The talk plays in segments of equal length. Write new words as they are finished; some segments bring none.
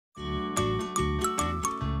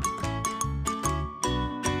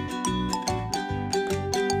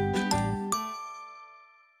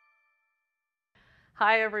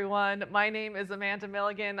Hi everyone, my name is Amanda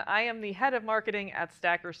Milligan. I am the head of marketing at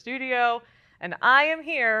Stacker Studio, and I am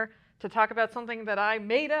here to talk about something that I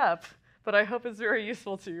made up, but I hope is very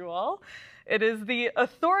useful to you all. It is the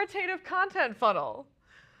authoritative content funnel.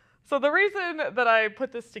 So the reason that I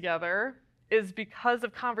put this together is because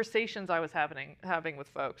of conversations I was having with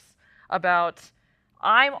folks about,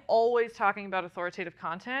 I'm always talking about authoritative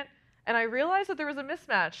content, and I realized that there was a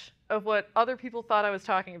mismatch of what other people thought I was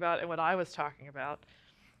talking about and what I was talking about.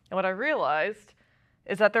 And what I realized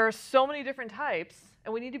is that there are so many different types,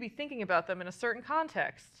 and we need to be thinking about them in a certain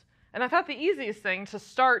context. And I thought the easiest thing to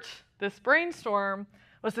start this brainstorm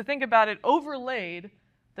was to think about it overlaid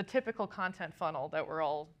the typical content funnel that we're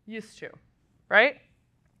all used to, right?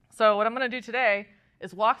 So what I'm going to do today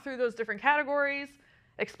is walk through those different categories,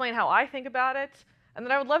 explain how I think about it, and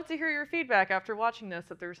then I would love to hear your feedback after watching this,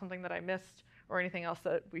 if there's something that I missed or anything else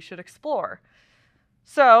that we should explore.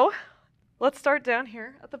 So let's start down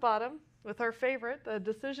here at the bottom with our favorite, the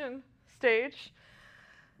decision stage.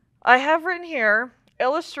 I have written here,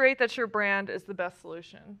 illustrate that your brand is the best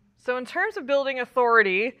solution. So in terms of building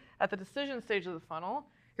authority at the decision stage of the funnel,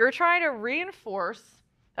 you're trying to reinforce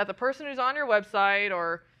that the person who's on your website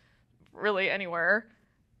or really anywhere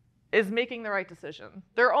is making the right decision.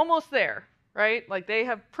 They're almost there, right? Like they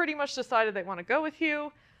have pretty much decided they want to go with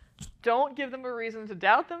you. Don't give them a reason to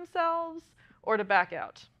doubt themselves or to back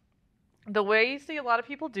out. The way you see a lot of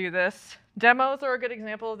people do this, demos are a good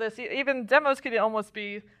example of this. Even demos could almost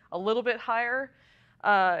be a little bit higher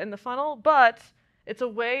in the funnel, but it's a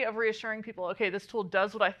way of reassuring people, okay, this tool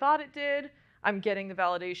does what I thought it did. I'm getting the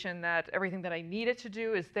validation that everything that I need it to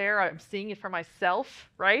do is there. I'm seeing it for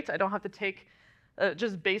myself, right? I don't have to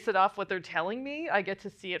just base it off what they're telling me. I get to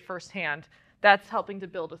see it firsthand. That's helping to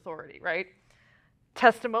build authority, right?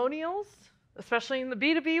 Testimonials, especially in the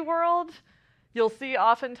B2B world, you'll see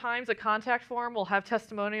oftentimes a contact form will have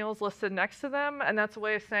testimonials listed next to them, and that's a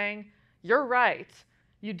way of saying, you're right.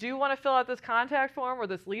 You do want to fill out this contact form or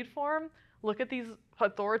this lead form. Look at these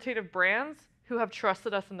authoritative brands who have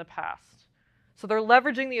trusted us in the past. So they're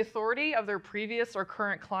leveraging the authority of their previous or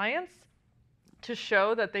current clients to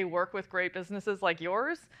show that they work with great businesses like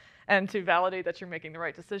yours and to validate that you're making the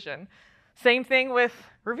right decision. Same thing with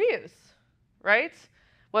reviews, right?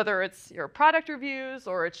 Whether it's your product reviews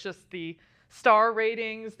or it's just the star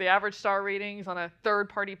ratings, the average star ratings on a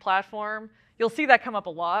third-party platform, you'll see that come up a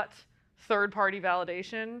lot, third-party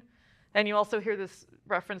validation. And you also hear this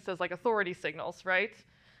referenced as like authority signals, right?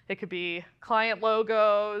 It could be client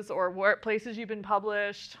logos or where places you've been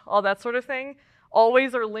published, all that sort of thing.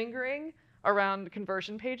 Always are lingering around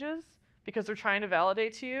conversion pages because they're trying to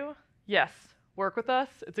validate to you, yes, work with us,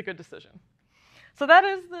 it's a good decision. So that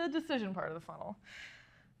is the decision part of the funnel.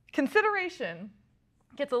 Consideration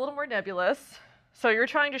gets a little more nebulous. So you're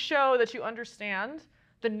trying to show that you understand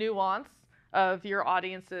the nuance of your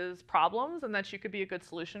audience's problems and that you could be a good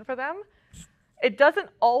solution for them. It doesn't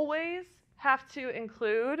always have to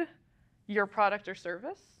include your product or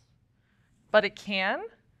service, but it can.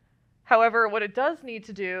 However, what it does need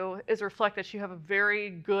to do is reflect that you have a very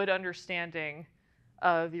good understanding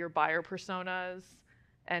of your buyer personas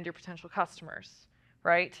and your potential customers,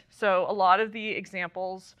 right? So a lot of the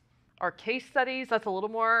examples are case studies. That's a little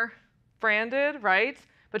more branded, right?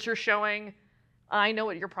 But you're showing, I know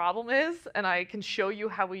what your problem is, and I can show you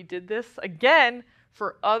how we did this, again,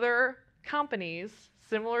 for other companies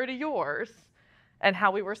similar to yours and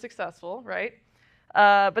how we were successful, right?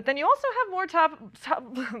 But then you also have more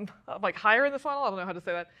top like higher in the funnel, I don't know how to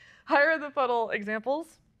say that, higher in the funnel examples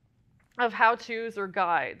of how-tos or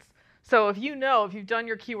guides. So if you've done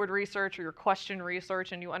your keyword research or your question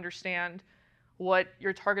research and you understand what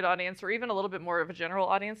your target audience or even a little bit more of a general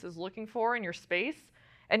audience is looking for in your space,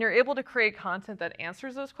 and you're able to create content that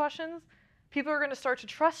answers those questions, people are going to start to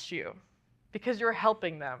trust you because you're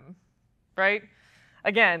helping them, right?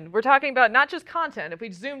 Again, we're talking about not just content. If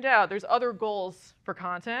we zoomed out, there's other goals for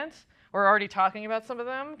content. We're already talking about some of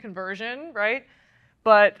them, conversion, right?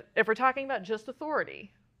 But if we're talking about just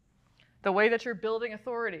authority, the way that you're building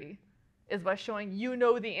authority is by showing you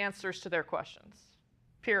know the answers to their questions,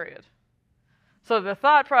 period. So the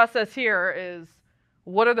thought process here is,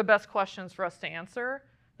 what are the best questions for us to answer,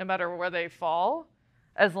 no matter where they fall,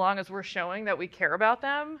 as long as we're showing that we care about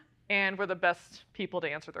them and we're the best people to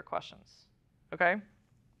answer their questions, okay?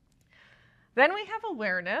 Then we have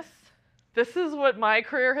awareness. This is what my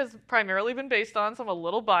career has primarily been based on, so I'm a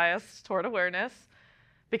little biased toward awareness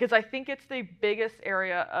because I think it's the biggest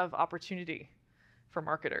area of opportunity for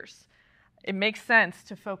marketers. It makes sense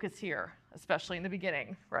to focus here, especially in the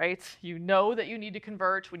beginning, right? You know that you need to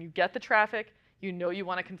convert. When you get the traffic, you know you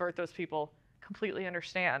want to convert those people. Completely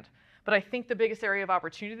understand. But I think the biggest area of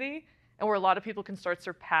opportunity, and where a lot of people can start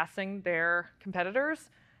surpassing their competitors,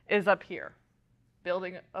 is up here,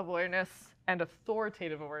 building awareness and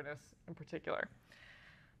authoritative awareness in particular.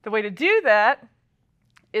 The way to do that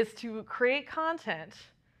is to create content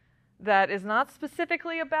that is not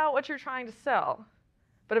specifically about what you're trying to sell,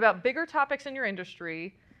 but about bigger topics in your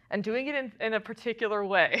industry and doing it in a particular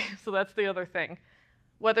way. So that's the other thing.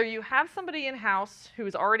 Whether you have somebody in-house who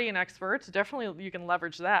is already an expert, definitely you can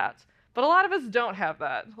leverage that. But a lot of us don't have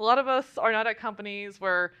that. A lot of us are not at companies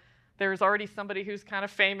where there's already somebody who's kind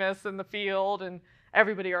of famous in the field and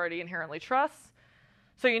everybody already inherently trusts.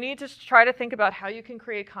 So you need to try to think about how you can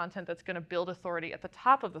create content that's going to build authority at the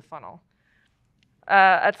top of the funnel.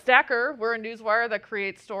 At Stacker, we're a newswire that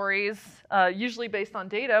creates stories, usually based on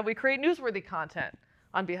data. We create newsworthy content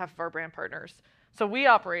on behalf of our brand partners. So we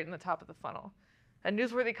operate in the top of the funnel. And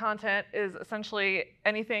newsworthy content is essentially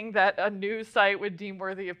anything that a news site would deem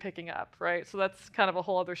worthy of picking up, right? So that's kind of a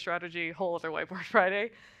whole other strategy, whole other Whiteboard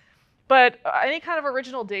Friday. But any kind of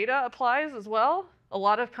original data applies as well. A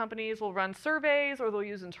lot of companies will run surveys or they'll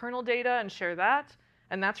use internal data and share that.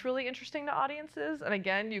 And that's really interesting to audiences. And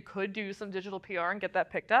again, you could do some digital PR and get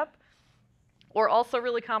that picked up. Or also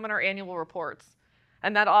really common are annual reports.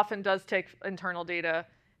 And that often does take internal data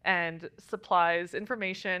and supplies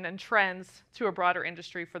information and trends to a broader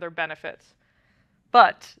industry for their benefit.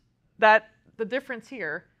 But the difference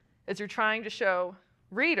here is you're trying to show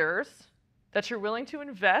readers that you're willing to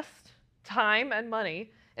invest time and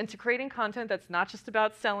money into creating content that's not just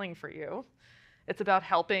about selling for you. It's about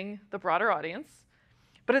helping the broader audience.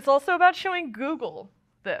 But it's also about showing Google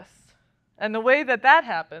this. And the way that that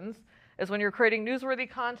happens is when you're creating newsworthy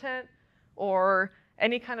content or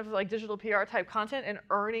any kind of like digital PR type content and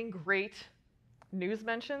earning great news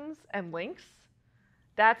mentions and links,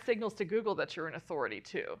 that signals to Google that you're an authority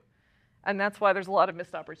too. And that's why there's a lot of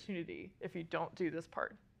missed opportunity if you don't do this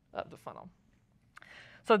part of the funnel.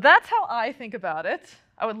 So that's how I think about it.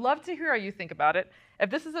 I would love to hear how you think about it.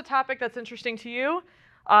 If this is a topic that's interesting to you,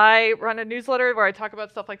 I run a newsletter where I talk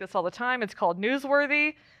about stuff like this all the time. It's called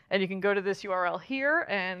Newsworthy, and you can go to this URL here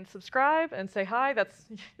and subscribe and say hi. That's,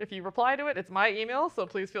 if you reply to it, it's my email, so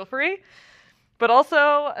please feel free. But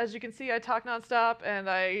also, as you can see, I talk nonstop, and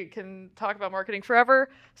I can talk about marketing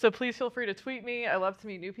forever, so please feel free to tweet me. I love to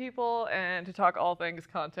meet new people and to talk all things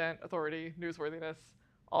content, authority, newsworthiness,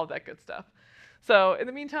 all of that good stuff. So in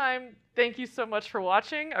the meantime, thank you so much for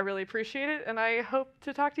watching. I really appreciate it, and I hope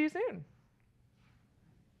to talk to you soon.